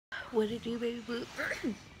What it do, baby boo?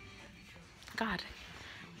 God,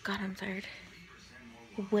 God, I'm tired.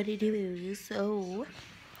 What it do? So,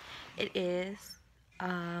 it is,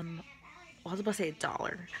 I was about to say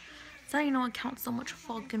 $1. So you know, it counts so much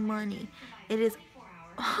fucking money. It is,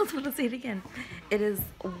 I was about to say it again. It is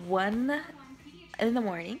 1 in the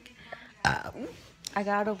morning. I got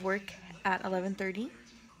out of work at 11:30,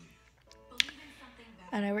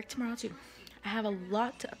 and I work tomorrow too. I have a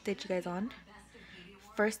lot to update you guys on.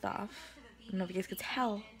 First off, I don't know if you guys could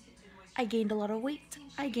tell, I gained a lot of weight.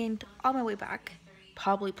 I gained all my weight back,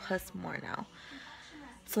 probably plus more now.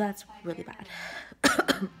 So that's really bad.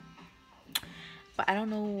 But I don't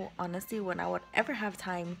know, honestly, when I would ever have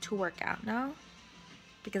time to work out now,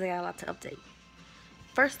 because I got a lot to update.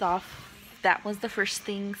 First off, that was the first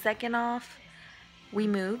thing. Second off, we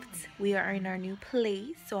moved. We are in our new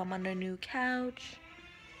place, so I'm on a new couch.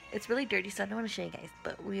 It's really dirty, so I don't want to show you guys,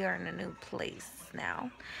 but we are in a new place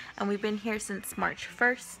now. And we've been here since March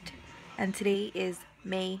 1st, and today is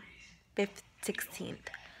May 5th, 16th.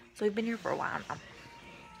 So we've been here for a while now.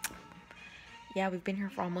 Yeah, we've been here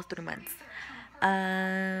for almost 3 months. I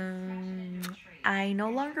no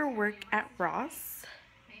longer work at Ross.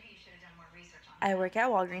 I work at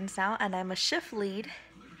Walgreens now, and I'm a shift lead.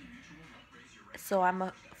 So I'm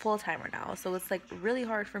a full-timer now. So it's like really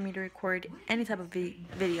hard for me to record any type of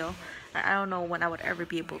video. I don't know when I would ever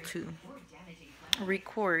be able to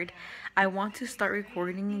record. I want to start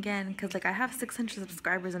recording again because like I have 600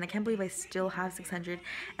 subscribers and I can't believe I still have 600.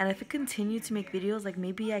 And if I continue to make videos, like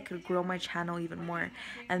maybe I could grow my channel even more,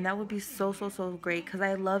 and that would be so great because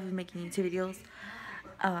I love making YouTube videos.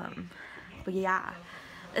 But yeah,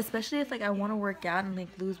 especially if like I want to work out and like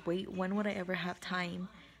lose weight, when would I ever have time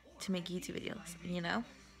to make YouTube videos, you know?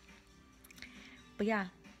 But yeah,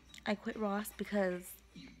 I quit Ross because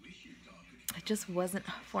it just wasn't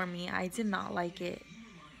for me. I did not like it,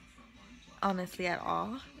 honestly, at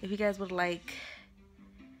all. If you guys would like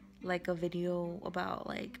a video about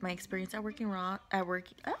like my experience at working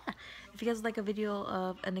if you guys would like a video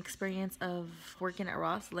of an experience of working at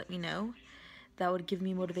Ross, let me know. That would give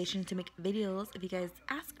me motivation to make videos if you guys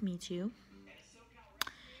ask me to.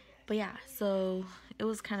 But yeah, so it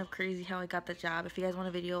was kind of crazy how I got the job. If you guys want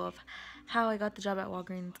a video of how I got the job at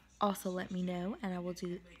Walgreens, also let me know and I will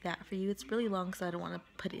do that for you. It's really long, so I don't want to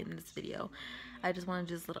put it in this video. I just want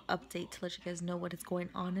to do a little update to let you guys know what is going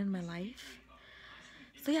on in my life.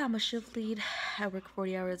 So yeah, I'm a shift lead. I work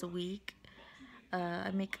 40 hours a week.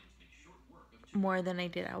 I make more than I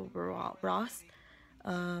did at Ross.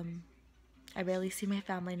 I barely see my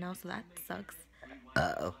family now, so that sucks.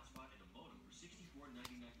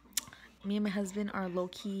 Me and my husband are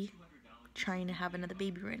low-key trying to have another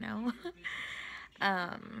baby right now.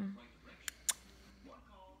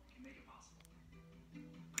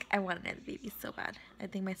 I want another baby so bad. I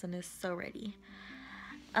think my son is so ready.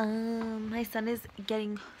 My son is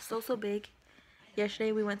getting so big.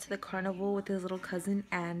 Yesterday we went to the carnival with his little cousin,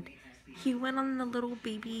 and he went on the little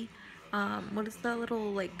baby, what is that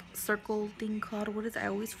little like circle thing called? What is it? I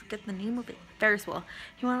always forget the name of it. Ferris wheel.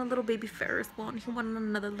 He went on a little baby Ferris wheel, and he went on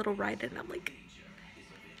another little ride, and I'm like,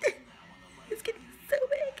 he's getting so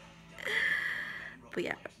big. But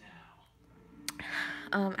yeah.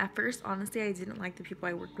 At first, honestly, I didn't like the people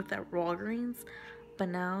I worked with at Walgreens, but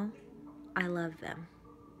now I love them.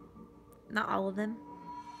 Not all of them,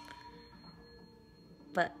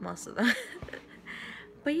 but most of them.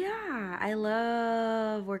 But yeah, I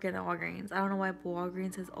love working at Walgreens. I don't know why, but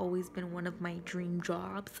Walgreens has always been one of my dream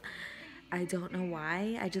jobs. I don't know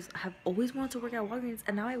why. I just have always wanted to work at Walgreens,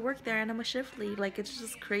 and now I work there and I'm a shift lead. Like, it's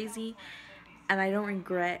just crazy, and I don't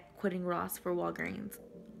regret quitting Ross for Walgreens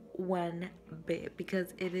one bit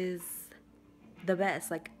because it is the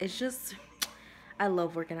best. Like, it's just, I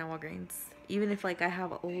love working at Walgreens. Even if like I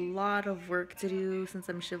have a lot of work to do since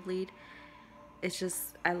I'm shift lead, it's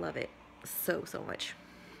just, I love it so much.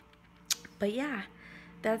 But yeah,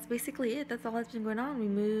 that's basically it. That's all that's been going on. We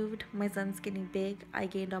moved. My son's getting big. I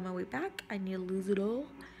gained all my weight back. I need to lose it all.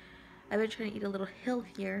 I've been trying to eat a little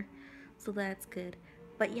healthier, so that's good.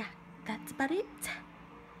 But yeah, that's about it.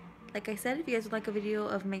 Like I said, if you guys would like a video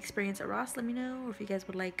of my experience at Ross, let me know. Or if you guys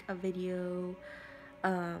would like a video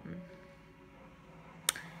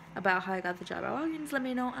about how I got the job at Walgreens, let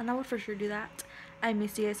me know, and I would for sure do that. I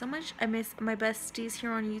miss you guys so much. I miss my besties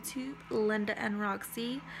here on YouTube, Linda and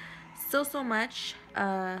Roxy, so much.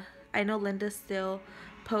 I know Linda still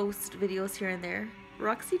posts videos here and there.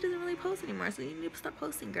 Roxy doesn't really post anymore, so you need to start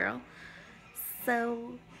posting, girl.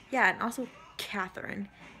 So yeah, and also Catherine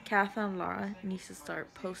Lara needs to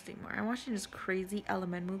start posting more. I'm watching this crazy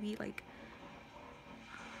Element movie, like,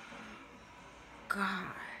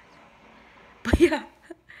 God. But yeah,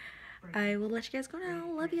 I will let you guys go now.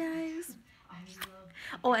 Love you guys.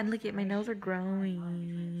 Oh, and look at my nails are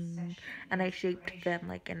growing. And I shaped them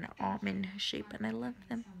like an almond shape and I love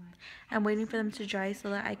them. I'm waiting for them to dry so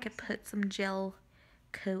that I could put some gel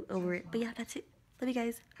coat over it. But yeah, that's it. Love you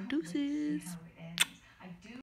guys. Deuces.